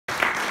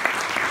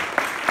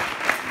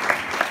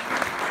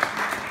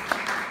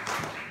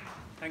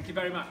you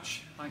very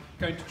much. I'm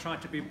going to try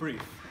to be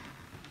brief,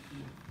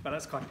 but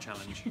that's quite a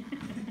challenge.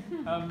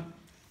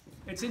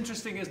 It's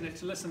interesting, isn't it,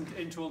 to listen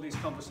into all these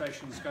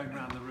conversations going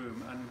around the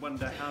room and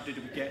wonder how did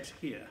we get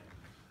here?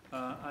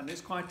 And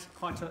it's quite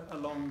a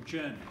long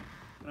journey.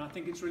 And I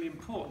think it's really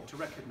important to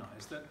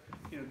recognise that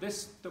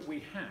this that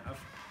we have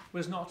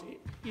was not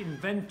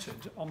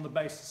invented on the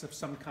basis of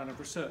some kind of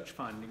research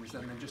findings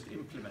and then just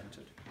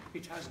implemented.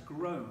 It has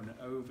grown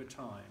over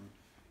time,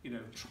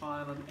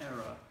 trial and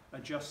error,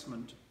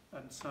 adjustment,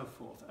 and so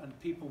forth, and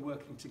people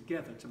working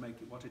together to make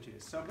it what it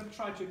is. So I'm going to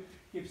try to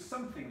give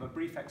something of a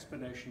brief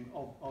explanation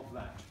of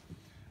that.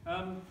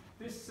 Oh,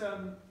 it's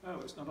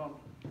not on.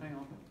 Hang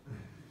on.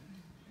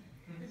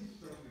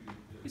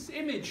 This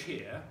image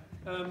here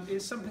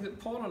is something that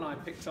Paul and I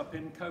picked up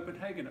in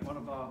Copenhagen at one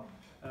of our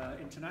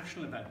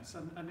international events,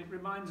 and it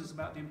reminds us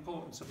about the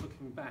importance of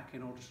looking back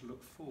in order to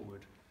look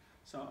forward.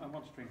 So I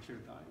wanted to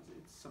include that.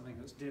 It's something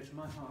that's dear to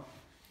my heart.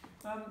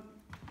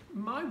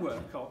 My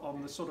work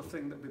on the sort of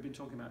thing that we've been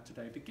talking about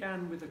today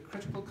began with a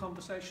critical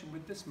conversation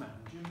with this man,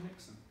 Jim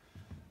Nixon.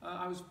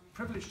 I was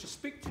privileged to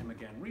speak to him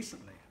again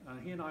recently.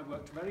 He and I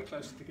worked very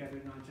closely together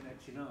in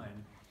 1989,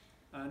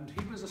 and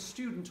he was a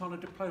student on a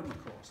diploma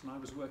course, and I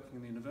was working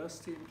in the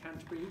university in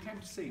Canterbury. He came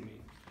to see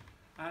me,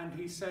 and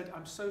he said,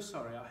 "I'm so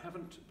sorry, I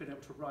haven't been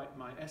able to write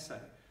my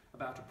essay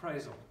about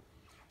appraisal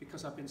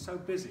because I've been so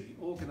busy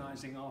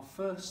organising our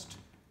first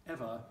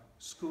ever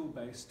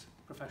school-based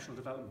professional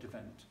development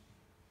event.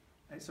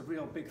 It's a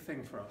real big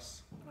thing for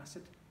us." And I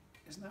said,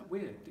 "Isn't that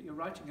weird that you're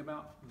writing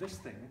about this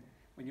thing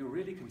when you're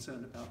really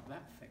concerned about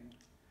that thing?"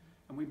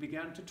 And we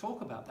began to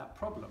talk about that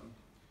problem.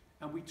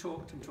 And we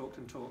talked and talked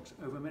and talked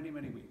over many,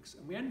 many weeks.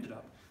 And we ended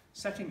up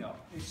setting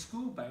up a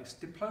school-based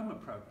diploma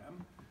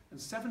program,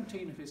 and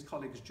 17 of his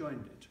colleagues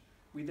joined it.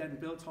 We then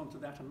built onto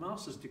that a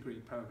master's degree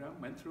program,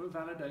 went through a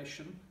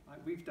validation,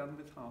 like we've done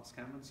with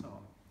HertsCam and so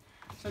on.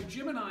 So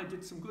Jim and I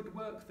did some good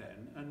work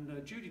then,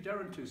 and Judy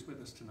Durrant, who's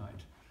with us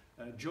tonight,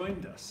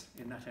 joined us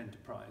in that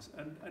enterprise,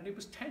 and it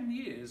was 10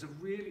 years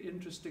of really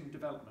interesting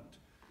development.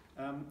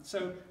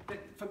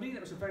 For me,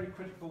 that was a very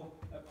critical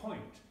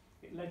point.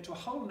 It led to a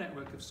whole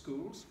network of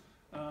schools.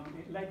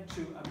 It led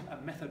to a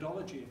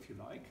methodology, if you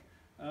like,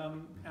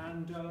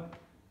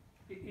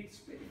 it's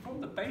from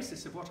the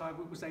basis of what I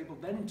was able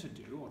then to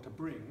do, or to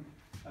bring,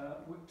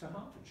 to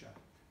Hertfordshire.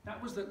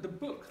 That was the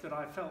book that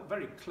I felt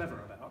very clever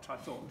about. I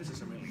thought, this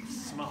is a really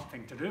smart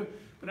thing to do,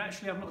 but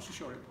actually I'm not so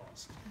sure it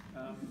was.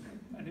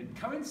 And it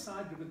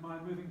coincided with my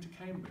moving to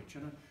Cambridge,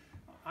 and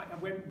I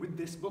went with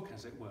this book,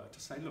 as it were, to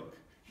say, look,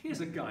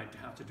 here's a guide to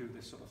how to do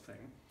this sort of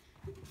thing.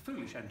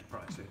 Foolish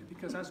enterprise, really,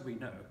 because as we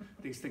know,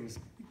 these things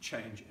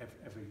change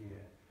every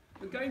year.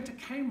 But going to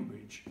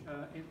Cambridge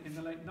in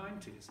the late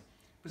 90s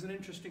was an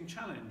interesting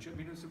challenge. I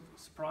mean, it was a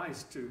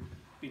surprise to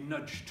be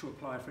nudged to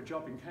apply for a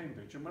job in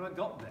Cambridge, and when I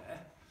got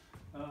there,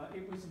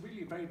 it was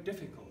really very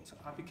difficult.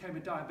 I became a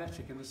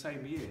diabetic in the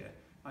same year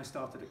I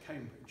started at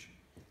Cambridge.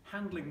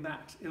 Handling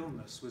that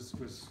illness was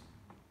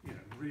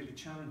really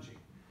challenging.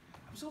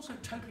 I was also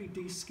totally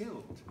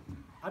de-skilled.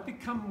 I'd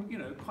become,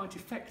 quite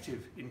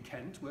effective in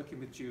Kent, working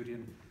with Judy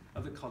and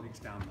other colleagues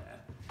down there.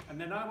 And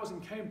then I was in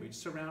Cambridge,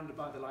 surrounded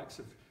by the likes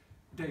of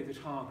David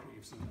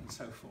Hargreaves and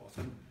so forth,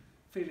 and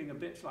feeling a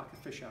bit like a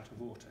fish out of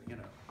water,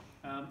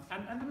 And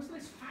there was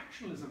this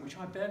factionalism which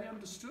I barely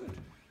understood.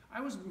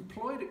 I was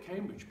employed at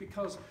Cambridge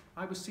because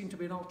I was seen to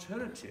be an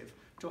alternative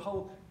to a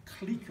whole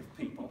clique of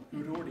people who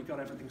had already got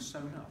everything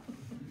sewn up.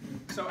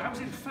 So I was,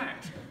 in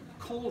fact,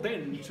 called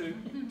in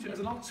as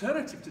an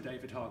alternative to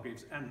David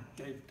Hargreaves and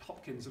David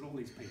Hopkins and all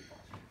these people,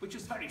 which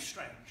is very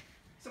strange.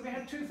 So we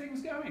had two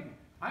things going.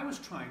 I was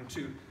trying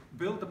to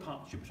build the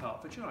partnership at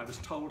Hertfordshire. I was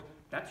told,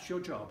 that's your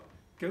job.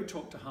 Go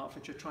talk to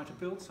Hertfordshire, try to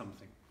build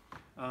something.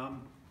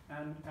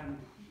 And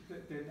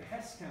the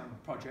HertsCam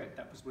project,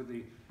 that was with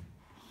the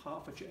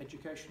Hertfordshire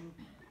Education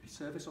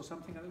Service or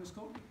something, I think it was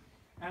called.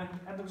 And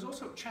there was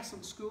also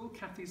Cheshunt School.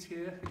 Kathy's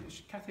here.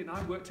 Kathy and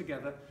I worked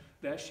together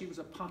there. She was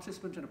a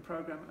participant in a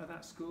programme at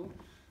that school.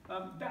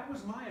 That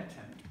was my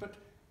attempt, but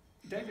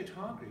David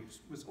Hargreaves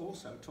was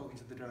also talking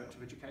to the Director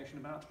of Education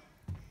about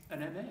an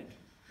MEd,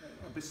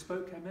 a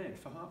bespoke MEd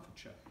for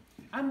Hertfordshire.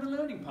 And the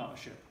Learning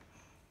Partnership,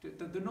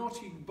 the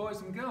Naughty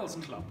Boys and Girls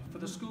Club for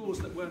the schools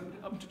that weren't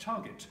up to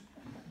target.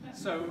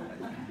 So,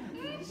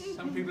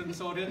 some people in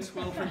this audience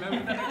will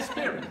remember that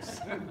experience.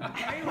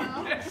 Very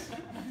well. Yes.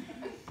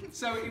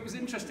 So it was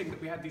interesting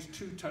that we had these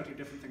two totally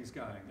different things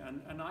going,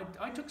 and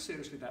I took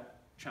seriously that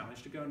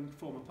challenge to go and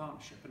form a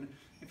partnership. And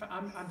in fact,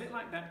 I'm a bit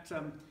like that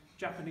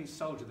Japanese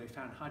soldier they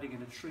found hiding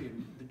in a tree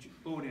in the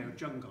Borneo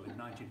jungle in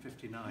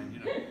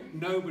 1959.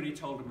 Nobody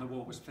told him the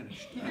war was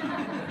finished.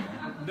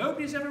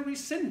 Nobody's ever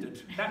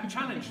rescinded that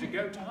challenge to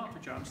go to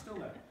Hertfordshire. I'm still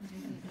there.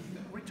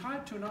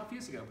 Retired 2.5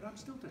 years ago, but I'm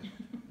still doing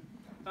it.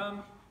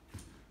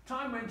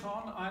 Time went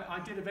on. I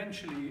did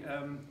eventually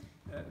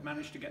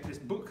manage to get this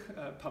book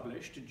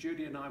published.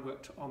 Judy and I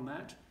worked on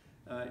that.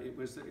 It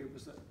was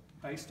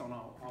based on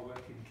our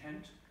work in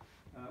Kent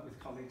with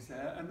colleagues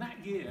there. And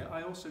that year,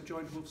 I also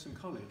joined Wolfson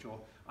College, or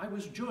I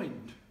was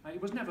joined.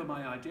 It was never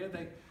my idea.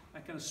 They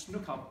kind of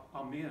snuck up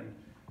on me and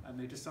And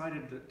they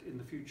decided that in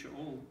the future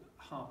all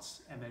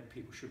Herts MEd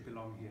people should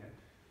belong here,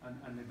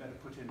 and they better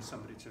put in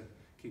somebody to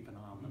keep an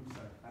eye on them.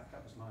 So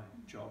that was my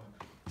job,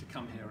 to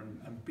come here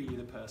and be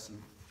the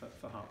person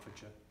for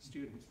Hertfordshire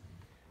students.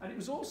 And it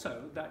was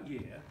also that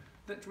year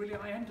that really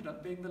I ended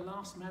up being the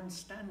last man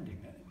standing.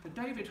 The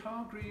David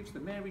Hargreaves, the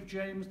Mary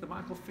James, the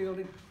Michael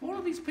Fielding, all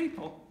of these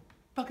people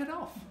buggered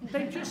off.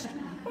 They just,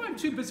 oh, I'm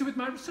too busy with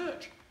my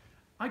research.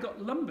 I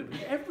got lumbered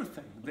with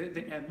everything, the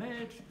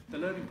MEd, the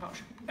learning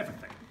partnership,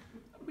 everything,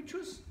 which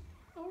was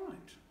all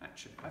right,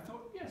 actually. I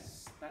thought,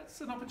 yes,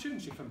 that's an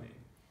opportunity for me.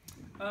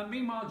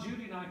 Meanwhile,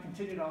 Judy and I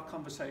continued our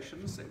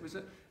conversations. It was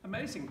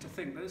amazing to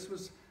think that this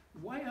was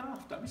way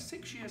after, I mean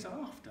 6 years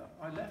after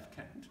I left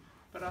Kent,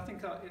 but I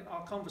think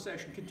our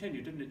conversation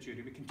continued, didn't it,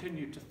 Judy? We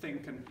continued to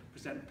think and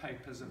present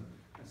papers and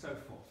so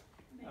forth.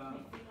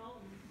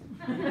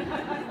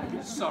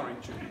 Sorry,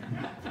 Judy.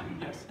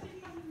 Yes.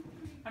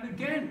 And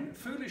again,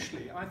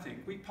 foolishly, I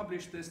think, we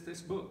published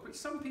this book, which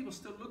some people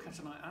still look at,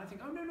 and I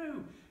think, oh,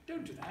 no,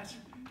 don't do that.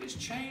 It's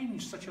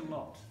changed such a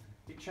lot.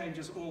 It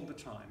changes all the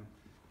time.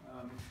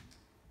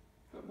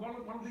 But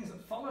one of the things that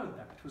followed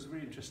that was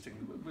really interesting,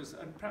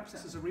 and perhaps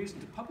this is a reason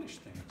to publish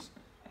things.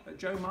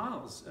 Joe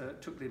Miles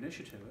took the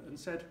initiative and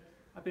said,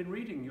 I've been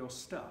reading your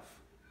stuff,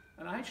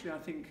 and I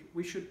think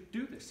we should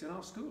do this in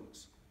our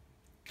schools.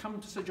 Come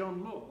to Sir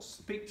John Law's,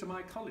 speak to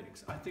my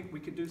colleagues. I think we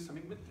could do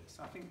something with this.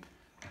 I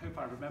hope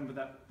I remember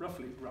that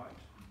roughly right.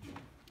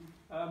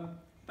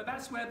 But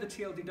that's where the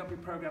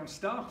TLDW programme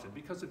started,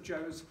 because of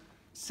Joe's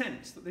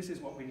sense that this is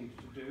what we needed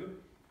to do.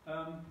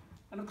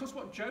 And of course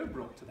what Joe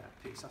brought to that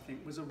piece, I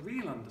think, was a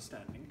real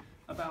understanding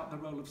about the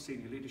role of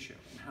senior leadership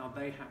and how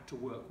they had to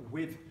work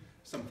with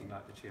something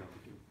like the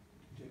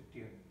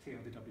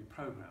TLDW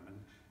programme. And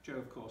Jo,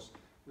 of course,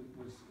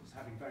 was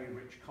having very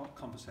rich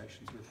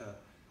conversations with her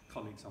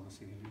colleagues on the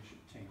senior leadership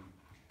team.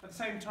 At the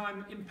same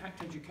time,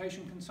 impact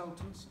education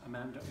consultants,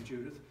 Amanda and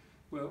Judith,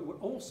 were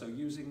also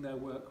using their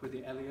work with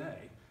the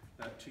LEA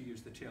to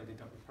use the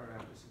TLDW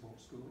programme to support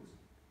schools.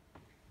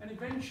 And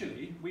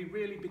eventually, we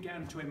really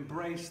began to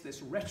embrace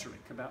this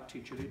rhetoric about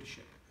teacher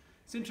leadership.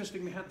 It's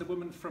interesting, we had the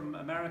woman from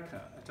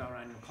America at our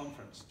annual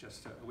conference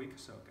just a week or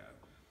so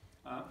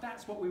ago.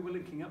 That's what we were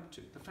linking up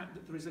to, the fact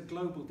that there is a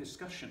global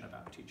discussion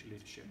about teacher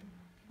leadership.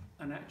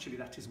 And actually,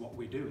 that is what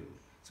we're doing.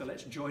 So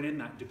let's join in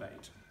that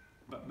debate,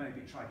 but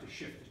maybe try to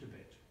shift it a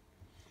bit.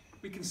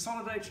 We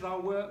consolidated our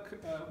work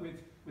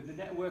with the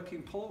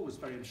networking. Paul was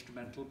very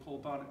instrumental. Paul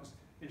Barnett was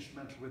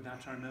instrumental with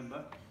that, I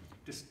remember.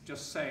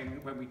 Just saying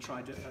when we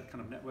tried a kind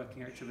of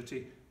networking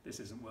activity, this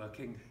isn't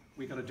working,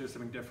 we've got to do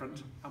something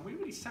different. And we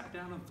really sat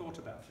down and thought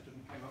about it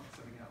and came up with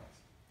something else.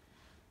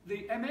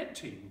 The MEd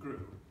team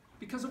grew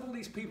because of all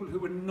these people who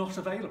were not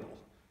available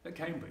at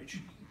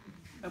Cambridge.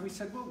 And we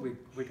said, well,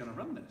 we're going to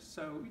run this.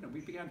 So,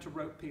 we began to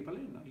rope people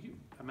in.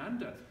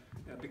 Amanda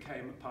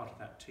became a part of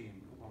that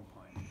team at one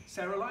point.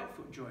 Sarah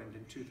Lightfoot joined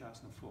in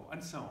 2004,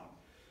 and so on.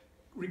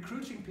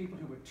 Recruiting people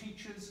who were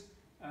teachers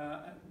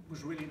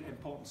was really an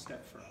important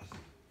step for us.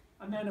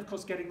 And then, of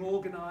course, getting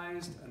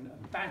organised and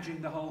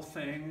badging the whole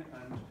thing.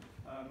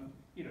 And,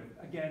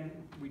 again,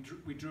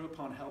 we drew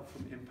upon help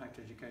from impact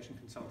education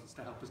consultants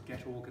to help us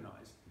get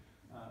organised.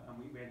 And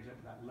we ended up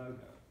with that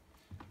logo.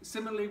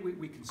 Similarly,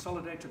 we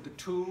consolidated the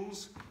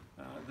tools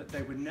that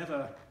they were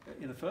never,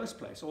 in the first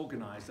place,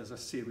 organised as a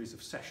series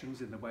of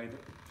sessions in the way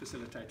that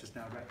facilitators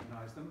now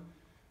recognise them.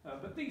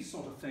 But these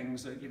sort of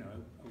things, a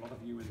lot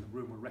of you in the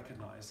room will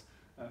recognise.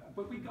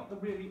 But we got them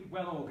really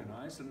well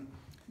organised, and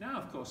now,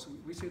 of course,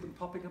 we see them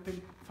popping up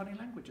in funny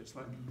languages.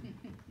 Like,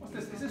 what's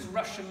this? Is this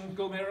Russian,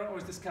 Gulmira, or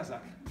is this Kazakh?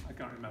 I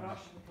can't remember.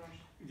 Russian.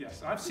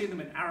 Yes, I've seen them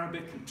in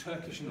Arabic and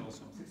Turkish and all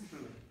sorts. It's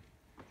thrilling.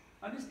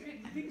 And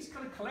these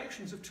kind of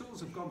collections of tools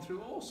have gone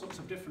through all sorts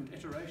of different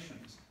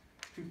iterations.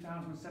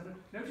 2007.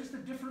 Notice the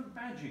different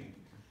badging.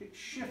 It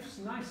shifts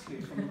nicely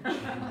from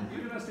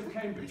University of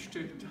Cambridge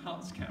to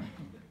HertsCam.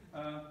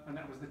 And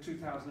that was the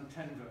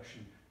 2010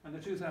 version. And the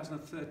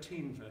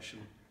 2013 version.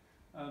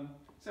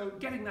 So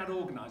getting that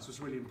organised was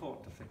really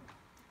important, I think.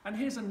 And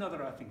here's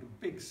another, I think, a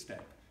big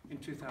step in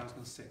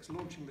 2006,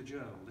 launching the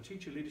journal, the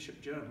Teacher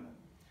Leadership Journal,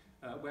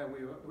 where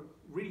we were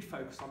really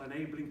focused on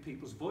enabling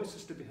people's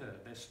voices to be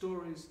heard, their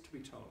stories to be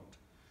told.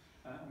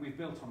 And we've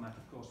built on that,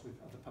 of course, with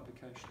other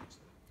publications.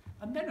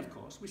 And then, of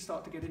course, we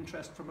start to get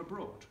interest from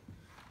abroad.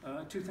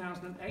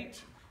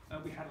 2008,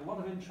 we had a lot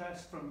of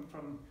interest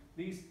from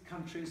these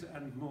countries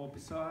and more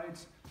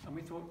besides, and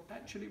we thought,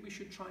 actually, we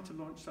should try to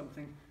launch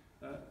something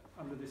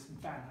under this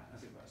banner,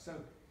 as it were. So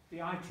the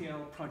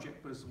ITL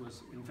project was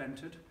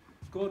invented.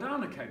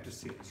 Gordana came to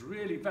see us,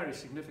 really very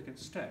significant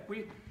step.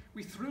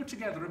 We threw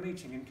together a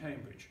meeting in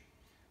Cambridge.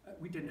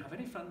 We didn't have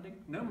any funding,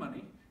 no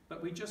money,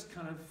 but we just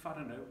kind of, I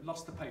don't know,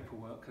 lost the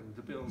paperwork and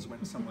the bills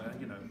went somewhere,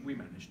 we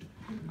managed.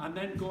 And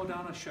then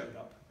Gordana showed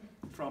up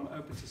from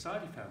Open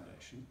Society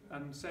Foundation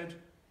and said,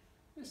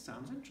 this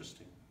sounds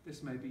interesting.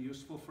 This may be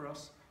useful for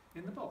us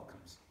in the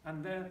Balkans.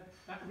 And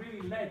that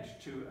really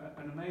led to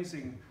an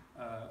amazing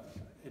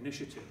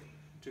initiative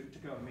to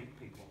go and meet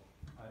people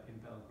in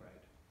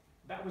Belgrade.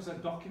 That was a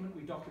document.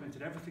 We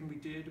documented everything we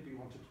did. We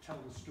wanted to tell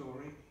the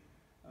story.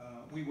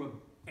 We were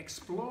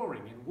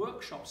exploring in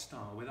workshop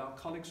style with our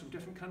colleagues from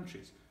different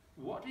countries.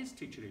 What is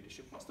teacher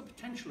leadership? What's the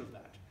potential of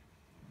that?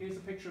 Here's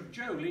a picture of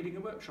Joe leading a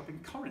workshop in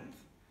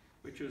Corinth,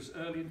 which was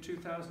early in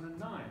 2009,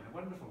 a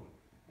wonderful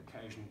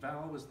occasion.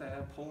 Val was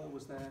there, Paul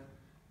was there,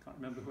 can't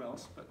remember who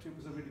else, but it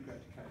was a really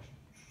great occasion.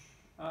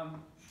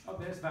 Oh,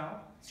 there's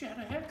Val. She had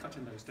a haircut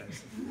in those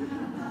days.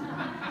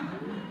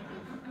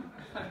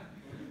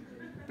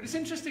 But it's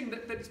interesting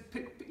that it's,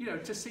 you know,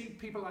 to see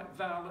people like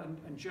Val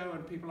and Joe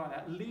and people like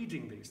that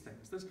leading these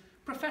things. There's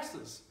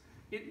professors,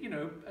 you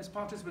know, as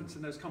participants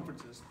in those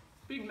conferences,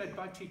 being led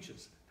by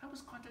teachers. That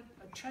was quite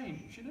a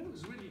change, you know, it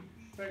was really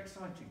very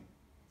exciting.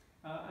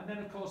 And then,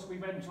 of course, we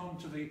went on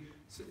to the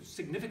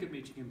significant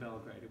meeting in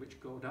Belgrade, which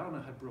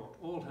Gordana had brought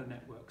all her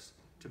networks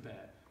to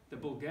bear. The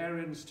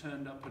Bulgarians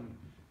turned up, and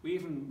we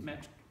even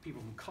met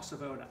people from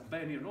Kosovo and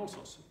Albania and all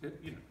sorts,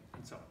 you know,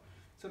 and so on.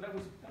 So that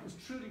was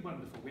truly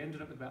wonderful. We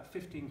ended up with about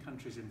 15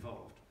 countries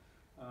involved,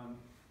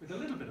 with a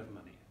little bit of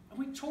money. And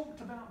we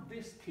talked about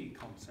this key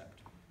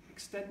concept,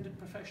 extended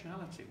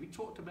professionality. We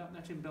talked about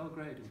that in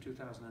Belgrade in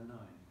 2009,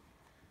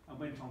 and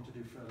went on to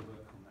do further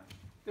work on that.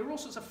 There were all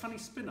sorts of funny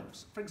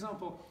spin-offs. For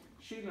example,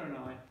 Sheila and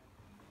I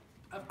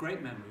have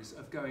great memories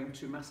of going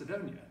to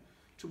Macedonia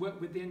to work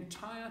with the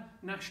entire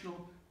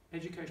National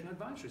Education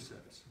Advisory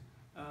Service.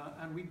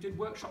 And we did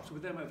workshops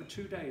with them over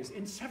 2 days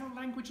in several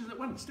languages at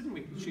once, didn't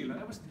we, Sheila?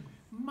 It was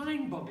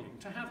mind-boggling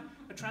to have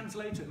a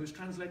translator who was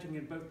translating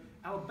in both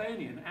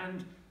Albanian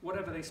and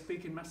whatever they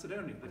speak in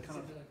Macedonia. The kind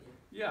of,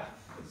 yeah,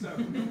 so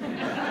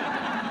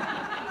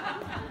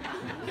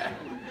yeah,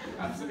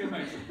 absolutely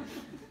amazing.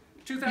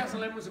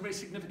 2011 was a very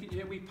significant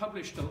year. We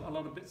published a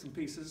lot of bits and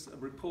pieces, a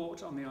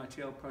report on the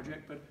ITL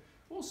project, but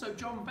also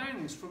John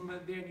Bangs from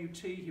the NUT,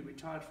 he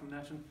retired from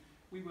that, and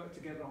we worked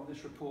together on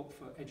this report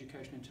for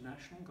Education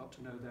International, got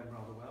to know them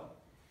rather well.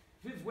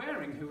 Viv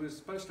Waring, who was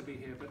supposed to be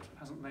here but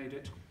hasn't made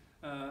it,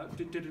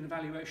 did an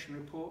evaluation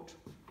report.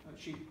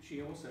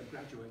 She also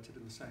graduated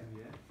in the same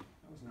year.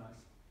 That was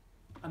nice.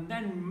 And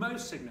then,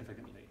 most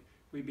significantly,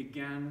 we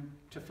began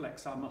to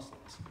flex our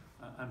muscles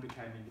and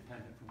became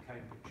independent from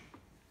Cambridge.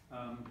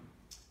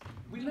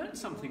 We learned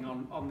something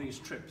on these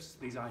trips,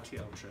 these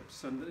ITL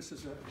trips, and this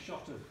is a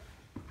shot of,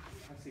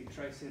 I see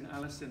Tracy and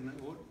Alice in,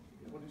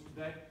 what is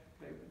today?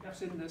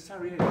 That's in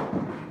Sarajevo,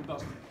 in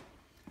Bosnia.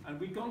 And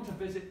we'd gone to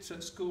visit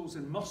schools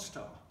in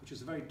Mostar, which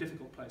is a very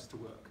difficult place to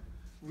work.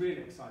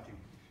 Really exciting.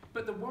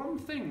 But the one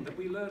thing that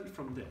we learned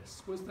from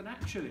this was that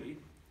actually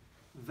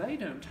they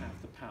don't have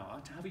the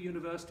power to have a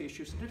university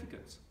issue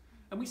certificates.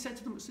 And we said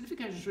to them,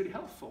 certification is really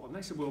helpful. And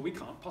they said, well, we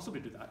can't possibly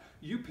do that.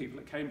 You people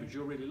at Cambridge,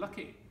 you're really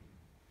lucky.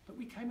 But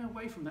we came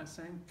away from that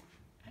saying,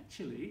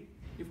 actually,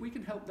 if we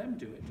can help them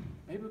do it,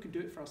 maybe we can do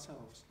it for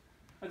ourselves.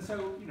 And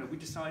so, you know, we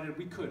decided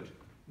we could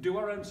do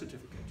our own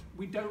certificate.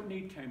 We don't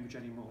need Cambridge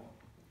anymore.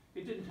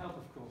 It didn't help,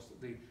 of course,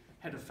 that the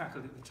head of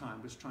faculty at the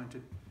time was trying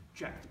to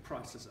jack the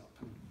prices up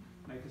and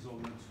make us all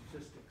learn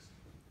statistics.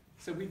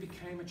 So we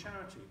became a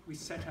charity. We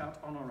set out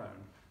on our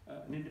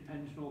own, an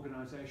independent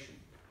organisation.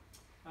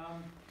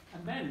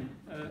 And then,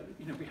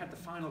 you know, we had the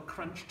final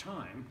crunch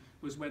time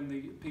was when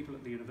the people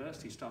at the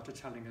university started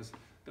telling us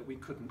that we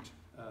couldn't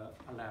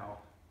allow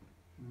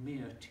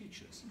mere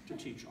teachers to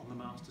teach on the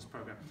master's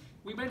programme.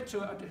 We went to,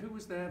 who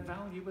was there?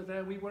 Val, you were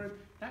there. We were at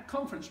that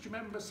conference, do you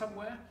remember,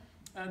 somewhere?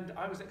 And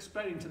I was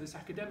explaining to this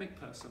academic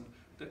person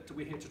that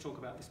we're here to talk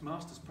about this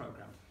master's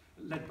programme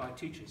led by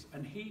teachers.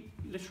 And he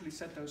literally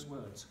said those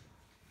words.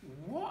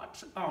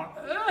 What on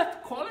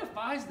earth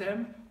qualifies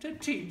them to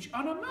teach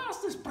on a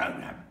master's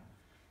programme?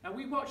 Now,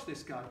 we watched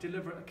this guy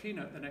deliver a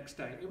keynote the next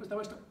day. It was the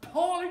most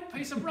appalling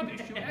piece of rubbish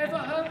you ever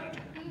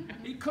heard.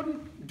 He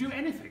couldn't do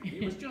anything.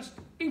 He was just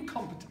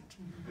incompetent.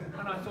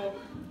 And I thought,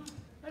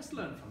 let's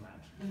learn from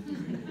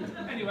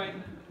that. Anyway,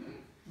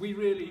 we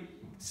really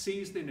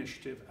seized the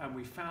initiative and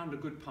we found a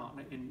good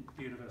partner in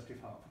the University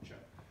of Hertfordshire.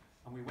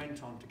 And we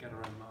went on to get our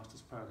own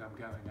master's programme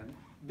going. And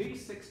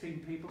these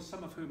 16 people,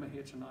 some of whom are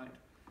here tonight,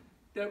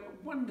 they're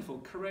wonderful,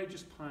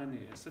 courageous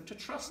pioneers. So to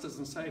trust us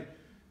and say,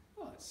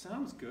 well, it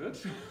sounds good,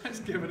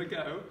 let's give it a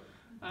go.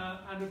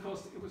 And of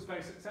course, it was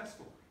very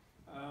successful.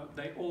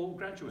 They all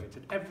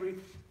graduated, every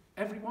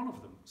one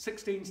of them.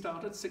 16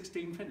 started,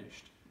 16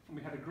 finished. And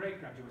we had a great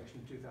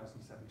graduation in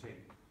 2017.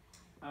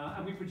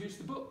 And we produced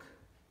the book,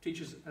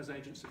 Teachers as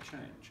Agents of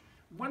Change.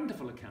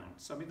 Wonderful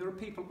accounts. I mean, there are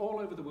people all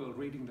over the world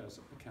reading those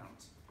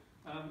accounts.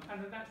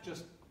 And that's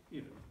just,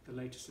 you know, the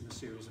latest in a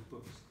series of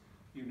books.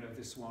 You know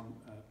this one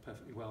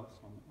perfectly well, it's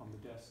on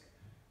the desk.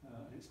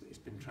 It's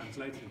been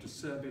translated into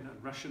Serbian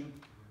and Russian.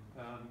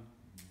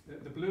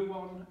 The blue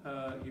one,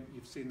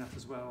 you've seen that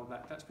as well.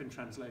 That's been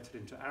translated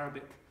into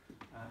Arabic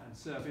and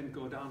Serbian.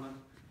 Gordana,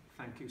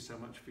 thank you so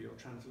much for your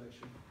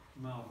translation.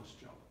 Marvellous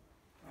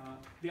job.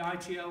 The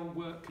ITL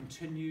work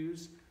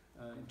continues.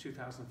 In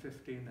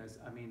 2015, there's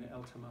Amina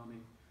El-Tamami,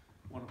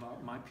 one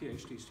of my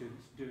PhD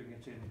students, doing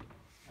it in.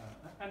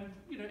 And,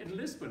 you know, in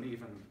Lisbon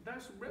even,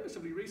 that's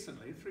relatively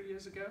recently, 3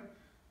 years ago,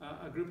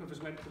 a group of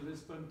us went to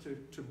Lisbon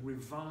to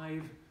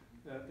revive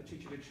the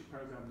teacher leadership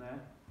program there.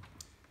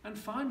 And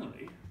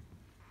finally,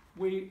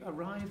 we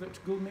arrive at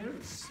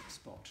Gulmira's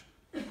spot.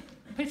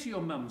 Pity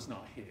your mum's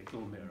not here,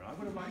 Gulmira. I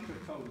would have liked to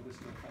have told her this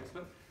in her face,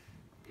 but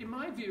in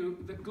my view,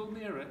 that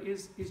Gulmira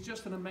is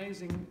just an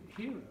amazing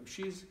hero.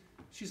 She's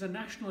a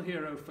national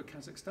hero for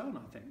Kazakhstan,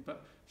 I think,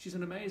 but she's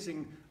an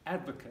amazing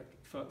advocate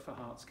for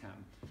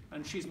HertsCam.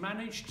 And she's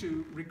managed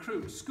to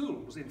recruit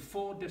schools in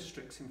 4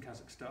 districts in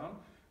Kazakhstan,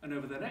 and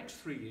over the next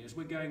 3 years,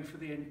 we're going for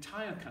the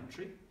entire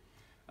country.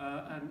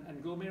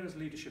 And Gulmira's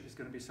leadership is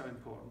going to be so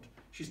important.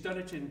 She's done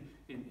it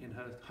in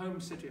her home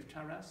city of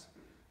Taraz.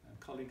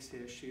 Colleagues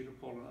here, Sheila,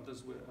 Paul and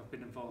others have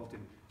been involved in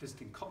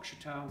visiting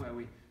Kokshetau, where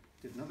we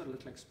did another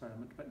little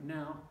experiment, but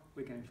now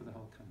we're going for the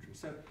whole country.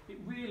 So it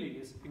really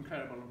is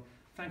incredible. And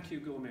thank you,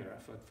 Gulmira,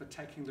 for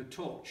taking the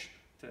torch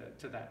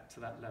to that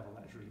level.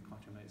 That's really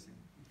quite amazing.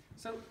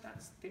 So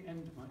that's the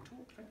end of my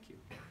talk. Thank you.